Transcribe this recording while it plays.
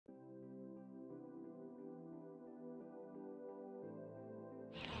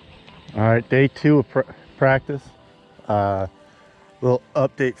All right, day 2 of practice. Little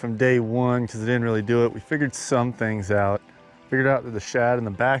update from day 1 because I didn't really do it. We figured some things out. Figured out that the shad in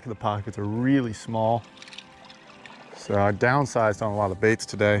the back of the pockets are really small. So I downsized on a lot of baits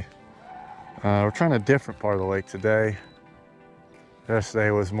today. We're trying a different part of the lake today.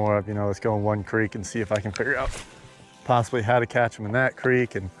 Yesterday was more of, let's go in one creek and see if I can figure out possibly how to catch them in that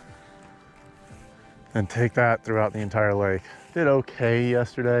creek and take that throughout the entire lake. Did okay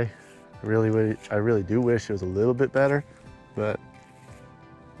yesterday. I really do wish it was a little bit better, but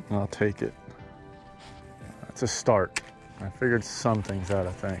I'll take it. It's a start. I figured some things out,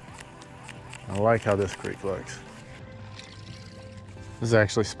 I think. I like how this creek looks. This is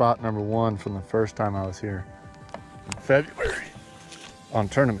actually spot number 1 from the first time I was here in February on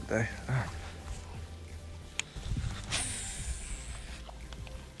tournament day.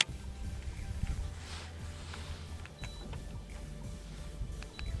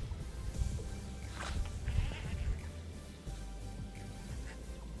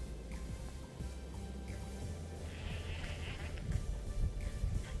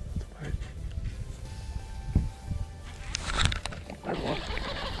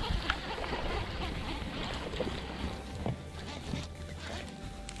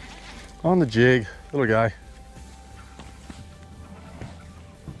 On the jig, little guy.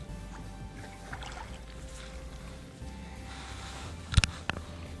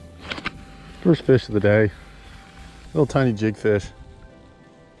 First fish of the day. Little tiny jig fish.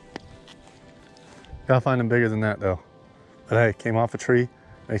 Gotta find them bigger than that though. But hey, came off a tree,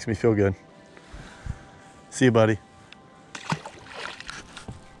 makes me feel good. See you, buddy.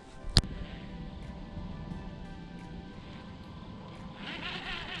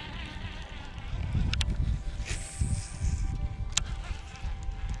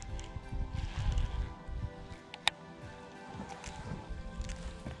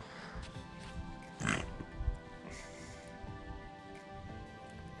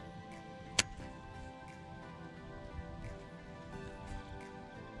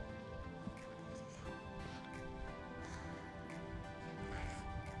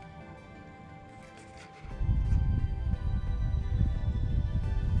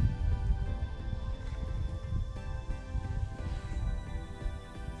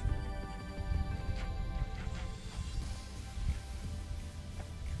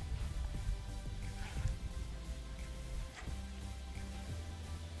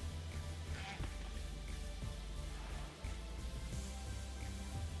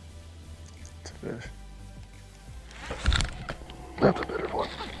 Fish. That's a better one.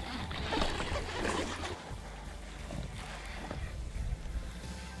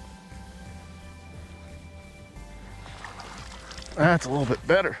 That's a little bit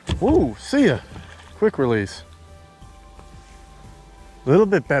better. Woo, see ya. Quick release. A little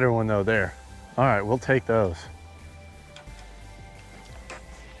bit better one though there. All right, we'll take those.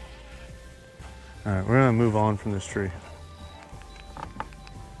 All right, we're gonna move on from this tree.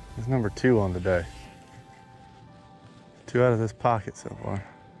 It's number 2 on the day. 2 out of this pocket so far.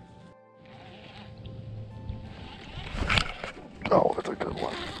 Oh, that's a good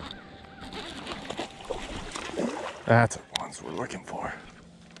one. That's the ones we're looking for.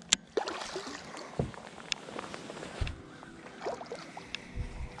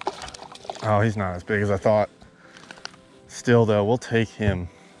 Oh, he's not as big as I thought. Still though, we'll take him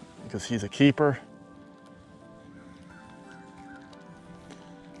because he's a keeper.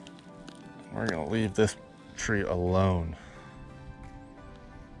 We're gonna leave this tree alone.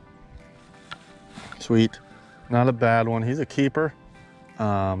 Sweet, not a bad one. He's a keeper.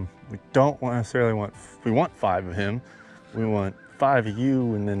 We don't necessarily want, we want 5 of him. We want 5 of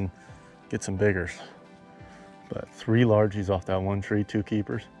you and then get some biggers. But 3 largies off that one tree, 2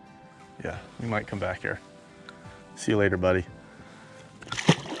 keepers. Yeah, we might come back here. See you later, buddy.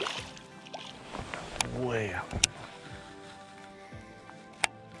 Way out.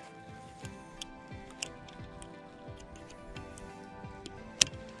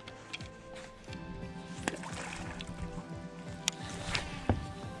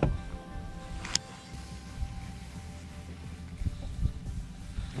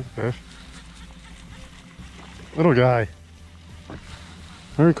 Fish. Little guy. Am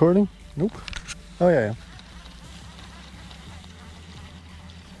I recording? Nope. Oh yeah, yeah.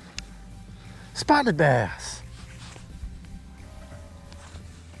 Spotted bass.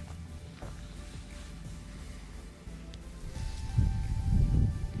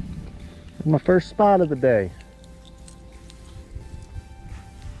 My first spot of the day.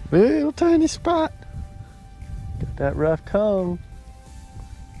 Little tiny spot. Got that rough tongue.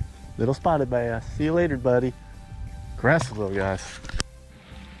 Little spotted bass. See you later, buddy. Aggressive little guys.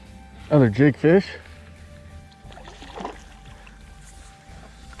 Another jig fish.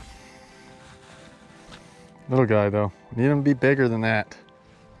 Little guy though. Need him to be bigger than that.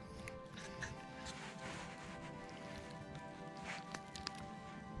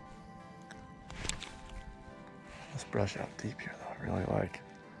 Let's brush out deep here though, I really like.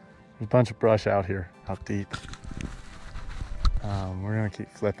 There's a bunch of brush out here, out deep. We're gonna keep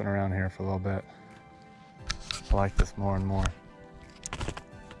flipping around here for a little bit. I like this more and more.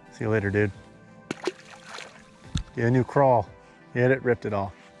 See you later, dude. Get a new crawl. Hit it, ripped it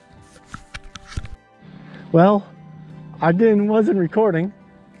off. Well, I wasn't recording,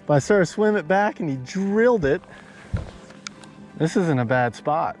 but I started swimming it back and he drilled it. This isn't a bad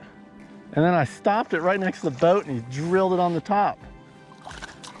spot. And then I stopped it right next to the boat and he drilled it on the top.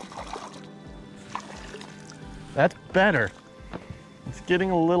 That's better. It's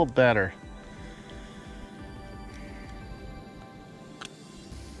getting a little better.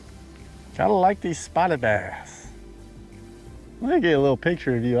 Gotta like these spotted bass. Let me get a little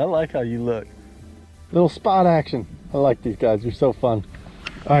picture of you. I like how you look. Little spot action. I like these guys. They're so fun.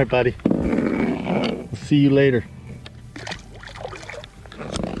 All right, buddy. We'll see you later.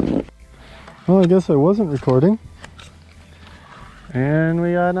 Well, I guess I wasn't recording. And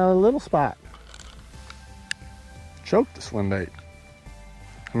we got another little spot. Choked the swim bait.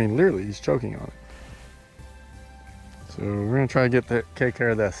 I mean, literally, he's choking on it. So we're gonna try to take care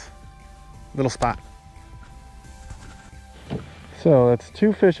of this little spot. So that's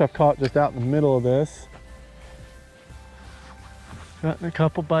 2 fish I've caught just out in the middle of this. Gotten a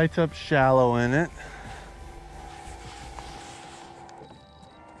couple bites up shallow in it.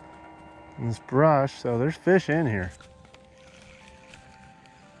 And this brush, so there's fish in here.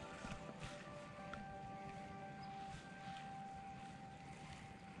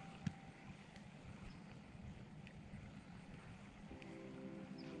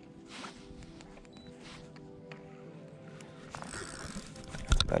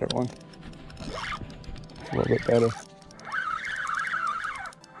 Better one. A little bit better.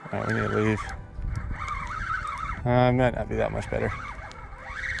 All right, we need to leave. Might not be that much better.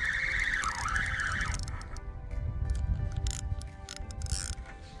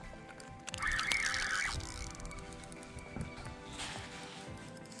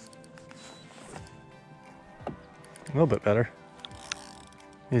 A little bit better.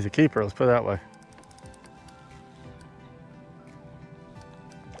 He's a keeper, let's put it that way.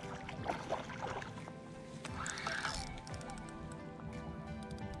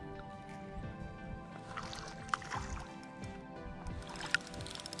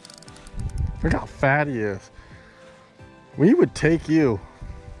 Look how fat he is. We would take you.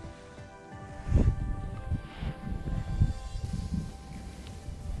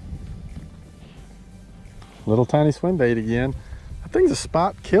 Little tiny swim bait again. That thing's a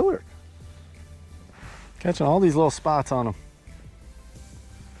spot killer. Catching all these little spots on him.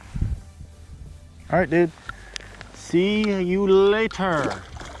 All right, dude. See you later.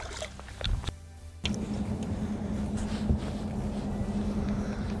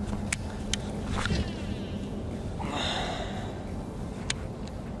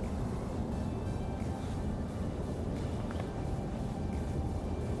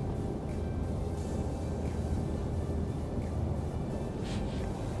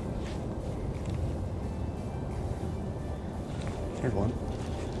 Here's one.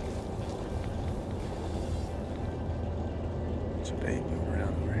 Some bait moving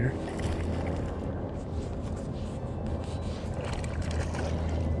around over here.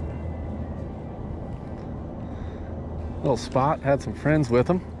 Little spot, had some friends with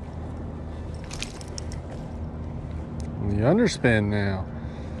him. On the underspin now.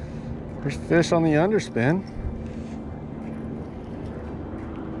 There's fish on the underspin.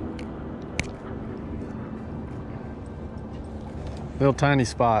 Little tiny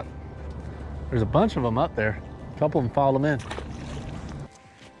spot. There's a bunch of them up there. A couple of them followed them in.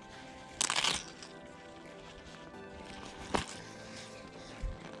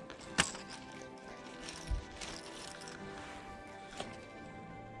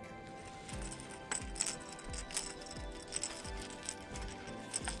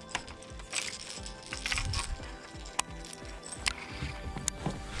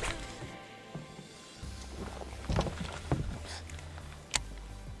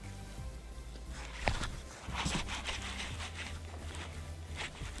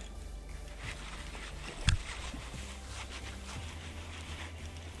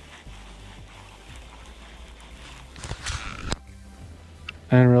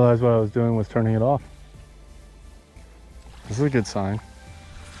 I didn't realize what I was doing was turning it off. This is a good sign.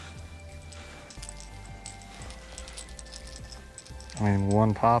 I mean,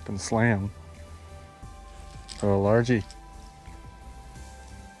 one pop and slam. So a largie.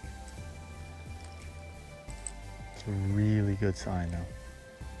 It's a really good sign though.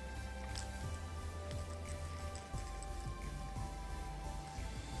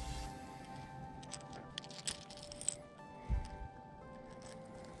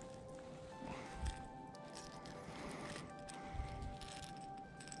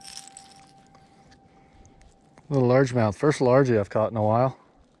 Little largemouth, first largie I've caught in a while.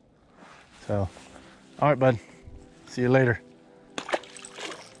 So, all right, bud. See you later.